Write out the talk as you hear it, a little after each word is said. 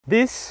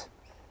This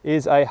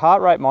is a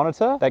heart rate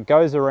monitor that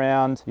goes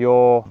around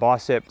your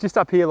bicep just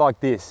up here like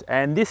this.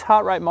 And this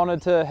heart rate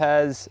monitor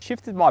has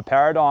shifted my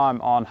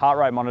paradigm on heart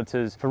rate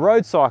monitors for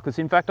road cyclists.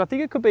 In fact, I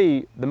think it could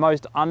be the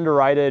most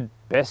underrated,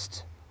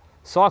 best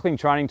cycling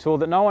training tool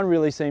that no one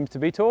really seems to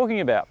be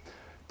talking about.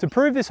 To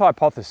prove this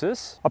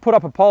hypothesis, I put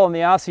up a poll on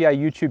the RCA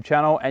YouTube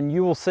channel and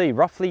you will see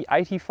roughly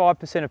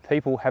 85% of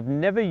people have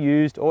never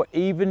used or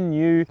even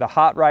knew the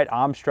heart rate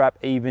arm strap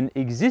even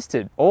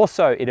existed.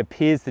 Also, it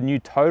appears the new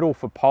total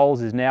for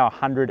polls is now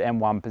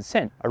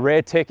 101%. A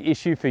rare tech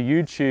issue for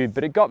YouTube,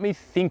 but it got me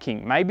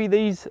thinking, maybe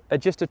these are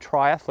just a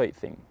triathlete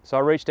thing. So I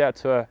reached out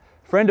to a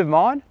friend of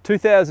mine,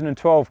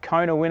 2012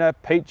 Kona winner,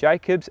 Pete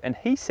Jacobs, and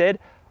he said,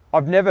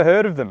 I've never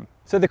heard of them.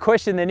 So the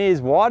question then is,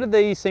 why do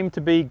these seem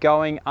to be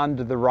going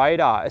under the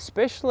radar,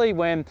 especially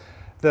when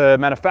the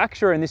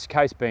manufacturer, in this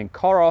case being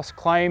Coros,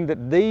 claim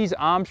that these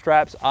arm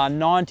straps are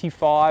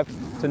 95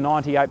 to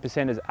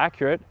 98% as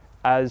accurate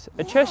as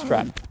a chest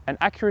strap, an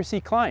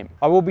accuracy claim.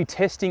 I will be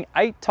testing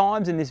 8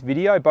 times in this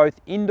video, both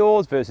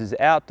indoors versus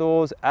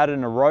outdoors, at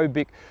an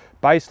aerobic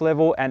base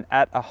level and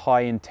at a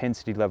high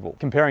intensity level,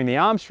 comparing the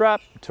arm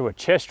strap to a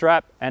chest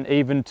strap and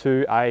even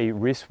to a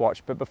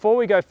wristwatch. But before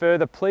we go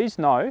further, please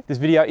know this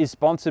video is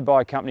sponsored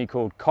by a company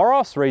called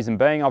Coros. Reason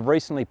being, I've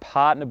recently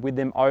partnered with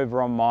them over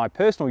on my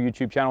personal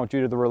YouTube channel due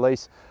to the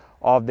release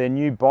of their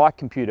new bike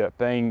computer,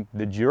 being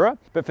the Dura.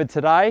 But for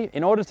today,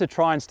 in order to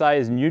try and stay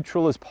as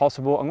neutral as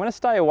possible, I'm going to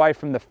stay away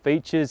from the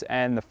features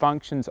and the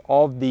functions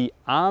of the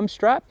arm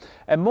strap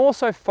and more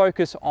so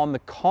focus on the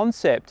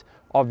concept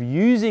of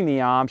using the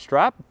arm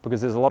strap,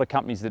 because there's a lot of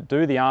companies that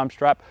do the arm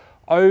strap,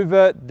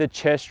 over the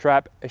chest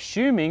strap,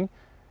 assuming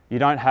you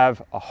don't have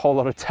a whole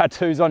lot of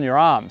tattoos on your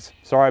arms.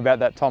 Sorry about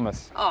that,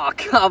 Thomas. Oh,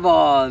 come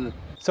on.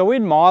 So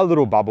in my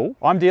little bubble,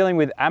 I'm dealing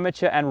with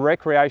amateur and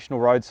recreational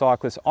road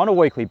cyclists on a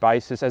weekly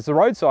basis, as the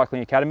Road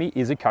Cycling Academy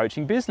is a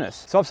coaching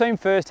business. So I've seen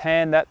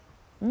firsthand that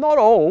not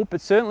all,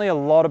 but certainly a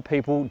lot of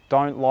people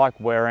don't like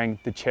wearing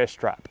the chest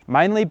strap,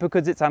 mainly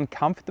because it's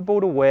uncomfortable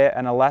to wear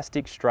an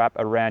elastic strap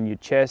around your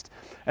chest,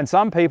 and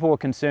some people are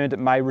concerned it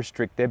may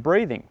restrict their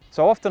breathing.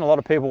 So often a lot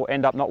of people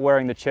end up not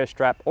wearing the chest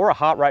strap or a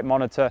heart rate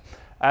monitor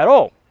at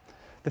all.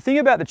 The thing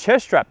about the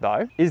chest strap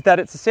though, is that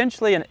it's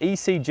essentially an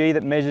ECG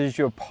that measures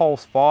your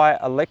pulse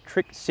via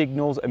electric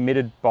signals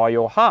emitted by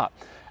your heart.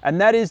 And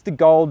that is the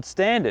gold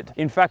standard.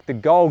 In fact, the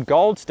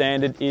gold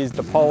standard is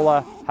the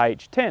Polar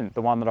H10,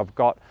 the one that I've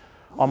got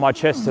on my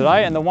chest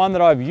today and the one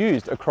that I've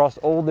used across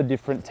all the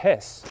different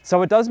tests.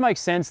 So it does make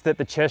sense that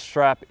the chest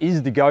strap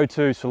is the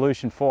go-to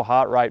solution for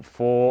heart rate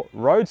for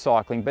road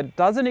cycling, but it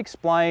doesn't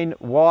explain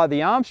why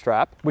the arm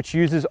strap, which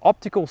uses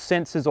optical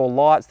sensors or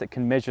lights that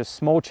can measure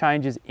small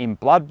changes in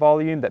blood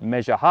volume that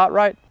measure heart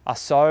rate, are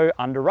so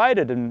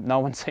underrated and no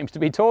one seems to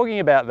be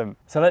talking about them.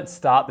 So let's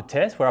start the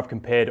test where I've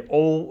compared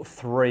all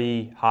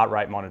 3 heart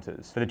rate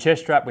monitors. For the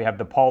chest strap, we have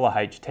the Polar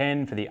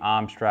H10. For the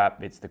arm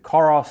strap, it's the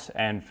Coros.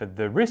 And for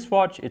the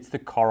wristwatch, it's the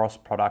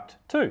Coros Product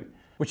 2.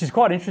 Which is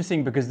quite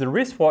interesting because the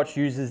wristwatch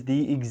uses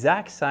the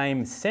exact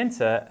same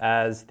sensor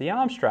as the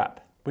arm strap,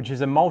 which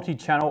is a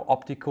multi-channel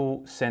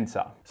optical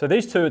sensor. So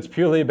these two, it's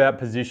purely about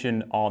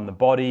position on the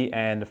body,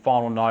 and the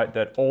final note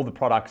that all the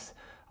products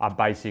are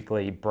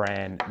basically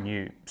brand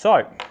new.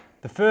 So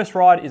the first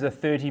ride is a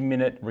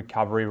 30-minute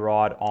recovery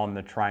ride on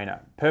the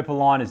trainer. Purple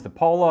line is the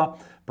Polar,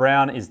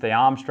 brown is the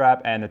arm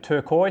strap, and the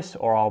turquoise,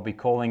 or I'll be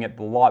calling it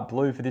the light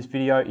blue for this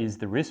video, is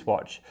the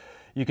wristwatch.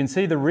 You can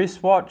see the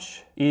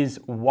wristwatch is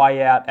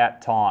way out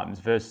at times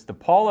versus the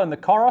Polar and the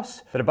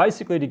Coros that are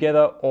basically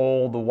together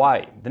all the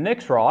way. The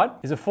next ride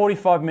is a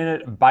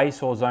 45-minute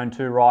base or zone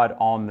 2 ride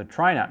on the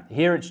trainer.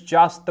 Here it's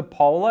just the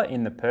Polar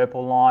in the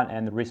purple line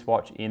and the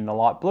wristwatch in the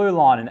light blue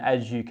line. And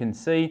as you can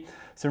see,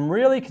 some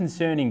really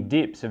concerning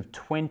dips of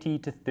 20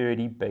 to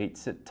 30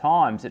 beats at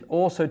times. It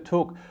also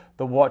took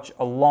the watch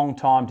a long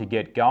time to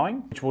get going,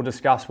 which we'll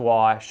discuss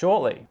why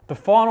shortly. The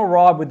final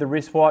ride with the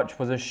wristwatch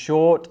was a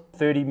short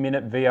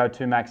 30-minute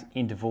VO2 max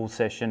interval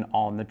session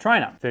on the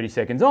trainer. 30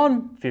 seconds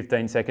on,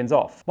 15 seconds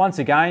off. Once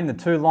again, the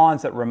 2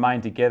 lines that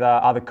remain together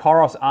are the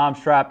Coros arm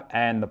strap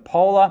and the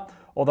Polar,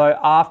 although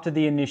after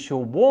the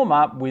initial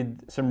warm-up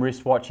with some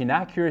wristwatch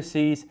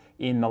inaccuracies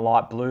in the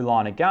light blue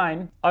line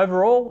again,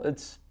 overall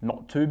it's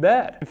not too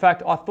bad. In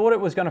fact, I thought it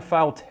was going to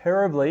fail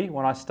terribly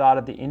when I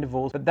started the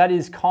intervals, but that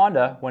is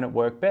kinda when it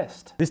worked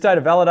best. This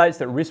data validates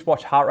that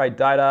wristwatch heart rate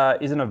data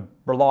isn't a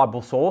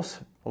reliable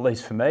source, at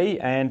least for me,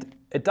 and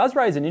it does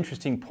raise an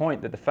interesting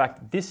point that the fact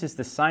that this is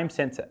the same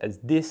sensor as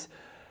this,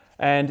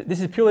 and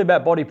this is purely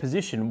about body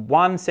position.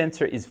 One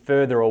sensor is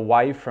further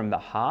away from the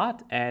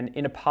heart and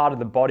in a part of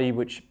the body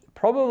which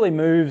probably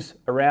moves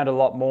around a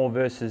lot more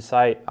versus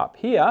say up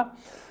here,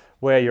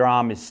 where your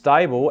arm is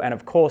stable, and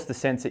of course the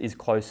sensor is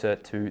closer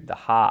to the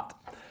heart.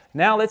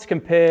 Now let's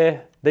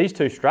compare these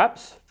 2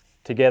 straps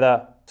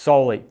together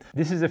solely.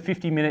 This is a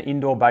 50-minute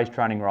indoor base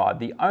training ride.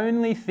 The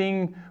only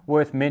thing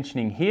worth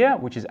mentioning here,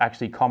 which is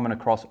actually common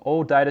across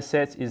all data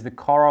sets, is the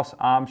Coros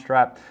arm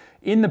strap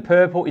in the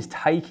purple is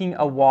taking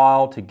a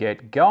while to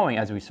get going,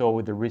 as we saw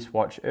with the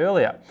wristwatch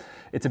earlier.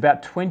 it's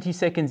about 20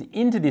 seconds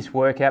into this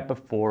workout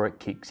before it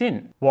kicks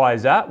in. Why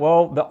is that?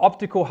 Well, the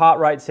optical heart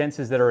rate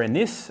sensors that are in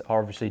this are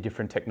obviously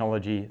different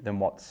technology than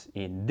what's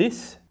in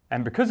this.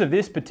 And because of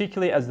this,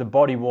 particularly as the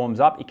body warms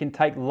up, it can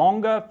take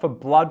longer for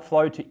blood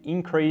flow to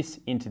increase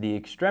into the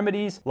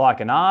extremities, like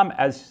an arm,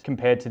 as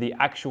compared to the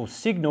actual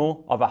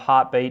signal of a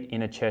heartbeat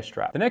in a chest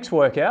strap. The next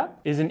workout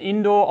is an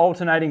indoor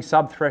alternating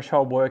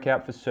sub-threshold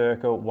workout for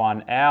circa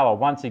 1 hour.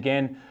 Once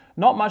again,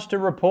 not much to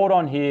report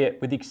on here,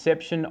 with the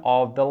exception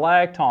of the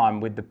lag time,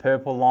 with the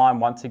purple line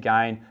once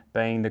again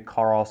being the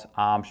Coros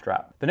arm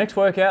strap. The next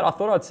workout, I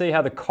thought I'd see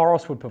how the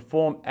Coros would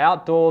perform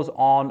outdoors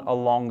on a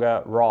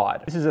longer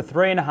ride. This is a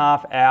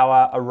 3.5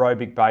 hour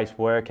aerobic based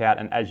workout,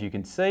 and as you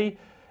can see,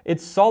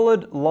 it's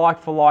solid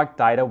like-for-like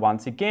data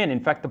once again.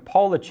 In fact, the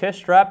Polar chest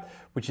strap,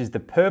 which is the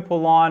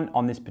purple line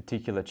on this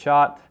particular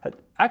chart,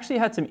 actually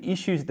had some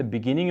issues at the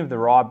beginning of the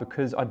ride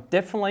because I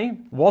definitely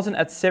wasn't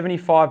at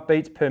 75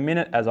 beats per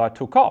minute as I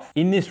took off.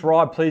 In this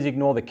ride, please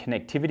ignore the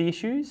connectivity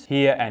issues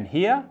here and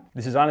here.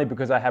 This is only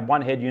because I had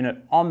one head unit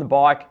on the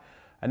bike,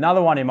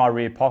 another one in my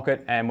rear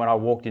pocket, and when I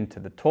walked into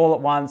the toilet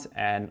once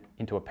and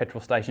into a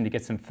petrol station to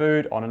get some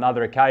food on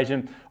another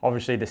occasion,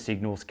 obviously the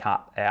signals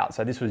cut out.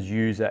 So this was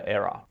user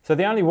error. So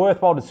the only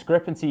worthwhile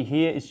discrepancy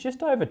here is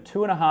just over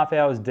 2.5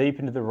 hours deep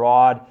into the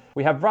ride,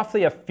 we have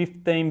roughly a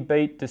 15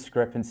 beat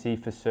discrepancy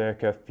for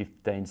circa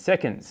 15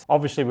 seconds.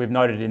 Obviously we've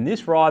noted in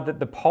this ride that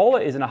the Polar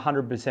isn't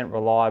 100%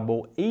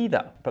 reliable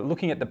either, but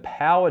looking at the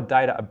power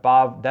data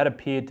above, that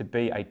appeared to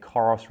be a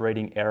Coros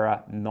reading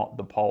error, not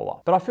the Polar.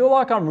 But I feel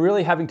like I'm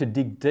really having to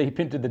dig deep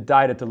into the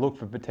data to look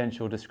for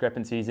potential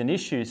discrepancies and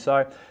issues.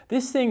 So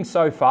this thing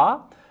so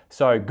far,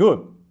 so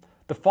good.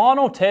 The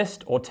final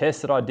test or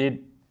test that I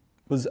did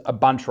was a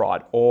bunch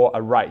ride or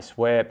a race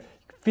where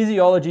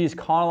physiology is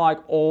kind of like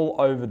all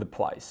over the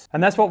place.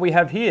 And that's what we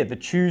have here, the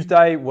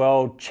Tuesday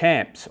World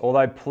Champs,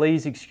 although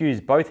please excuse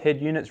both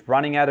head units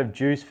running out of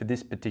juice for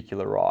this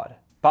particular ride.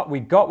 But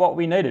we got what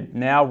we needed,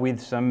 now with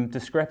some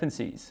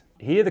discrepancies.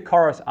 Here the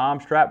Coros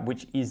arm strap,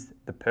 which is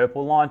the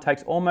purple line,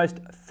 takes almost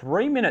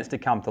 3 minutes to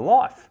come to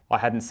life. I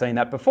hadn't seen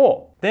that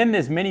before. Then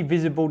there's many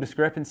visible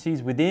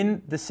discrepancies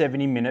within the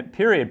 70-minute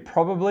period,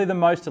 probably the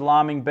most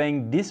alarming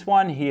being this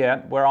one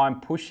here, where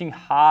I'm pushing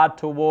hard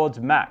towards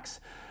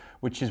max,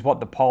 which is what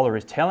the Polar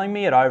is telling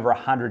me at over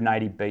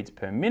 180 beats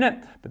per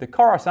minute, but the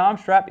Coros arm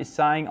strap is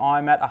saying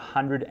I'm at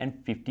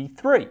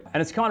 153.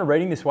 And it's kind of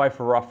reading this way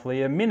for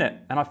roughly a minute.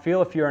 And I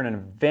feel if you're in an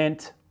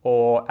event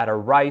or at a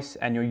race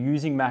and you're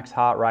using max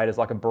heart rate as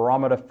like a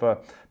barometer for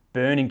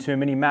burning too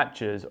many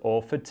matches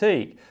or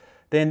fatigue,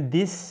 then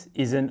this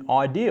isn't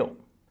ideal.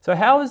 So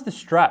how has the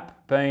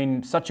strap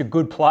been such a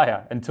good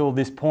player until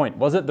this point?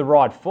 Was it the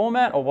right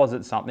format or was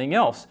it something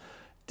else?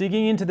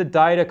 Digging into the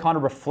data, kind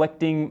of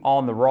reflecting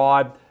on the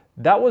ride,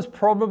 that was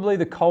probably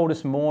the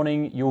coldest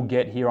morning you'll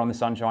get here on the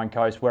Sunshine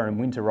Coast. We're in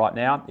winter right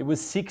now. It was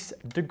 6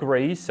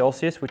 degrees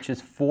Celsius, which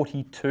is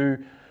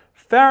 42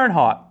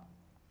 Fahrenheit.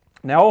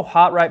 Now, all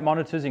heart rate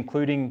monitors,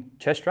 including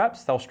chest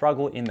straps, they'll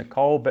struggle in the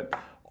cold, but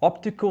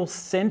optical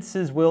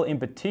sensors will in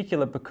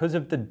particular because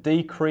of the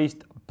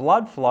decreased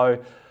blood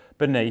flow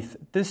beneath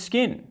the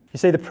skin. You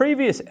see, the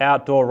previous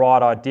outdoor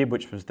ride I did,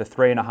 which was the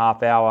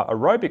 3.5 hour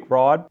aerobic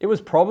ride, it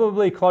was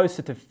probably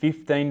closer to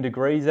 15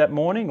 degrees that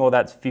morning, or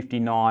that's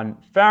 59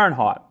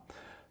 Fahrenheit.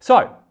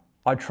 So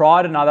I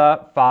tried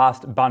another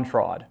fast bunch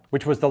ride,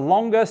 which was the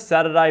longest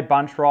Saturday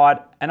bunch ride,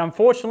 and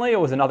unfortunately it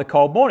was another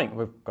cold morning.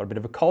 We've got a bit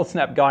of a cold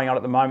snap going on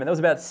at the moment. That was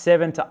about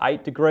 7 to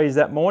 8 degrees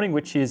that morning,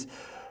 which is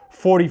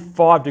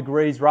 45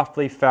 degrees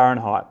roughly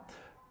Fahrenheit.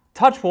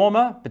 Touch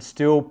warmer, but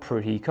still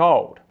pretty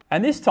cold.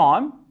 And this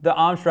time, the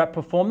arm strap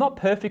performed not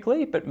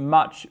perfectly, but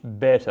much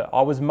better.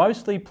 I was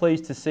mostly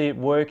pleased to see it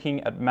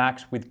working at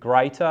max with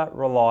greater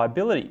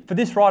reliability. For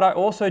this ride, I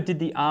also did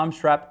the arm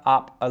strap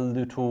up a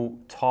little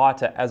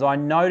tighter, as I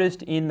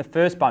noticed in the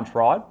first bunch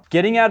ride.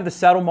 Getting out of the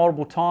saddle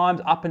multiple times,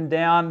 up and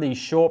down these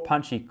short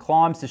punchy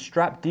climbs, the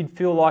strap did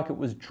feel like it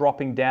was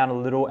dropping down a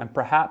little, and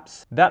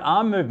perhaps that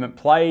arm movement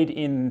played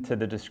into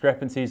the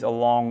discrepancies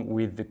along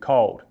with the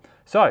cold.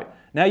 So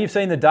now you've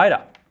seen the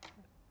data,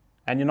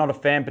 and you're not a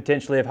fan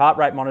potentially of heart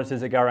rate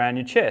monitors that go around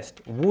your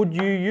chest. Would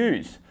you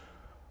use,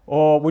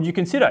 or would you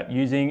consider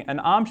using an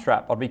arm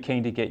strap? I'd be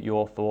keen to get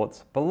your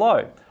thoughts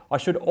below. I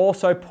should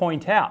also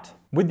point out,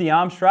 with the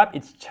arm strap,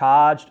 it's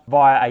charged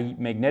via a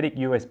magnetic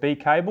USB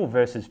cable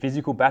versus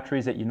physical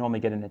batteries that you normally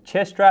get in a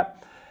chest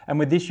strap. And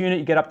with this unit,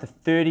 you get up to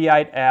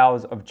 38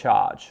 hours of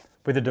charge,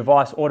 with the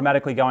device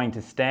automatically going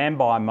to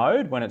standby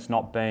mode when it's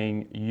not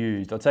being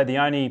used. I'd say the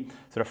only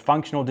sort of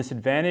functional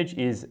disadvantage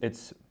is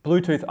it's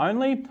Bluetooth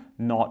only,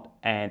 not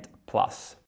ANT+.